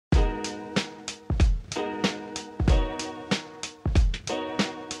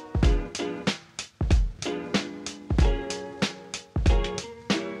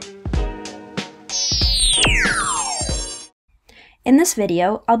In this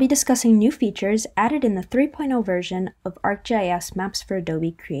video, I'll be discussing new features added in the 3.0 version of ArcGIS Maps for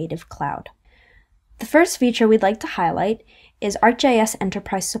Adobe Creative Cloud. The first feature we'd like to highlight is ArcGIS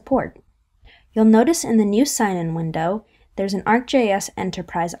Enterprise support. You'll notice in the new sign-in window, there's an ArcGIS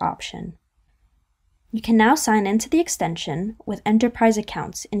Enterprise option. You can now sign into the extension with Enterprise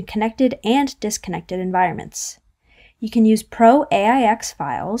accounts in connected and disconnected environments. You can use Pro AIX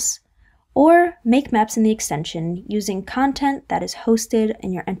files, or make maps in the extension using content that is hosted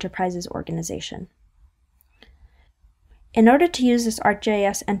in your enterprise's organization. In order to use this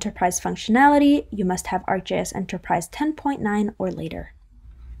ArcGIS Enterprise functionality, you must have ArcGIS Enterprise 10.9 or later.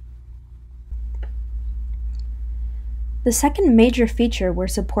 The second major feature we're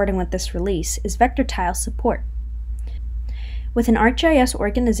supporting with this release is vector tile support. With an ArcGIS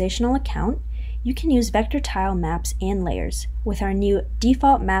organizational account, you can use vector tile maps and layers with our new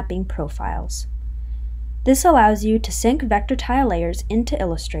default mapping profiles. This allows you to sync vector tile layers into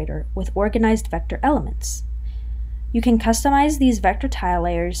Illustrator with organized vector elements. You can customize these vector tile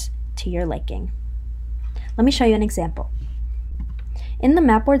layers to your liking. Let me show you an example. In the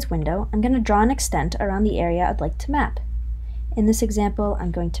Mapboards window, I'm going to draw an extent around the area I'd like to map. In this example,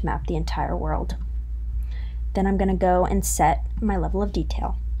 I'm going to map the entire world. Then I'm going to go and set my level of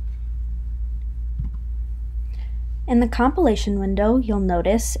detail. In the compilation window, you'll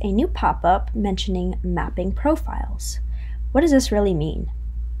notice a new pop-up mentioning mapping profiles. What does this really mean?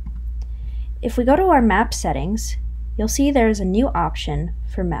 If we go to our map settings, you'll see there's a new option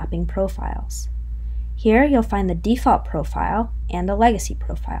for mapping profiles. Here you'll find the default profile and a legacy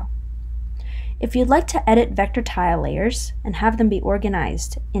profile. If you'd like to edit vector tile layers and have them be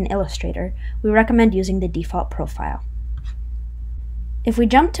organized in Illustrator, we recommend using the default profile. If we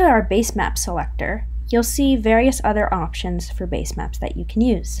jump to our base map selector, you'll see various other options for base maps that you can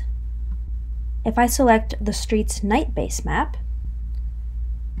use. If I select the Streets Night base map,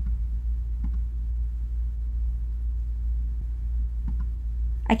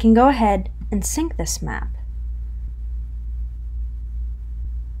 I can go ahead and sync this map.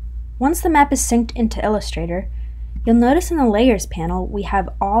 Once the map is synced into Illustrator, you'll notice in the Layers panel we have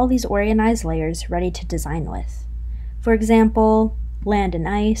all these organized layers ready to design with. For example, land and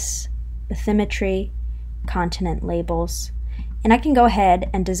ice, bathymetry, continent labels, and I can go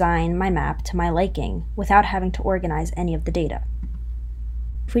ahead and design my map to my liking without having to organize any of the data.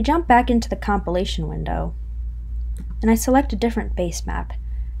 If we jump back into the compilation window, and I select a different base map,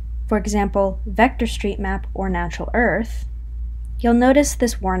 for example, vector street map or natural earth, you'll notice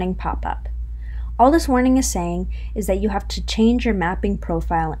this warning pop up. All this warning is saying is that you have to change your mapping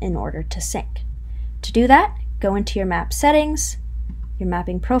profile in order to sync. To do that, go into your map settings, your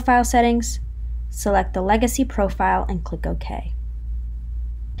mapping profile settings, select the legacy profile and click OK.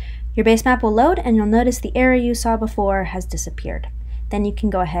 Your base map will load and you'll notice the error you saw before has disappeared. Then you can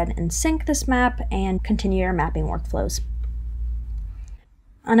go ahead and sync this map and continue your mapping workflows.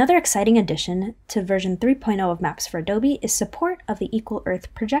 Another exciting addition to version 3.0 of Maps for Adobe is support of the Equal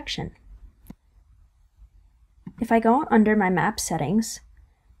Earth projection. If I go under my map settings,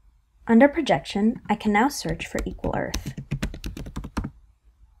 under projection, I can now search for Equal Earth.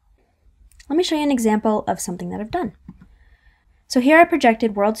 Let me show you an example of something that I've done. So here I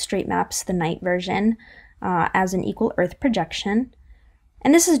projected World Street Maps, the night version, as an Equal Earth projection.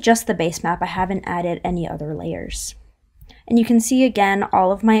 And this is just the base map. I haven't added any other layers. And you can see again,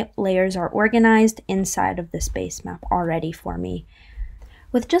 all of my layers are organized inside of this base map already for me.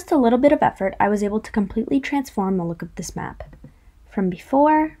 With just a little bit of effort, I was able to completely transform the look of this map, from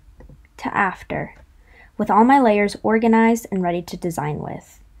before to after, with all my layers organized and ready to design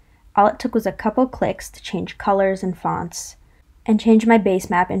with. All it took was a couple clicks to change colors and fonts and change my base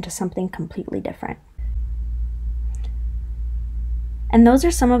map into something completely different. And those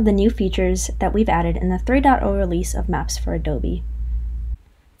are some of the new features that we've added in the 3.0 release of Maps for Adobe.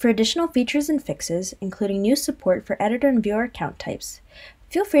 For additional features and fixes, including new support for editor and viewer account types,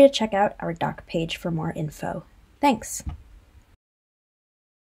 feel free to check out our doc page for more info. Thanks!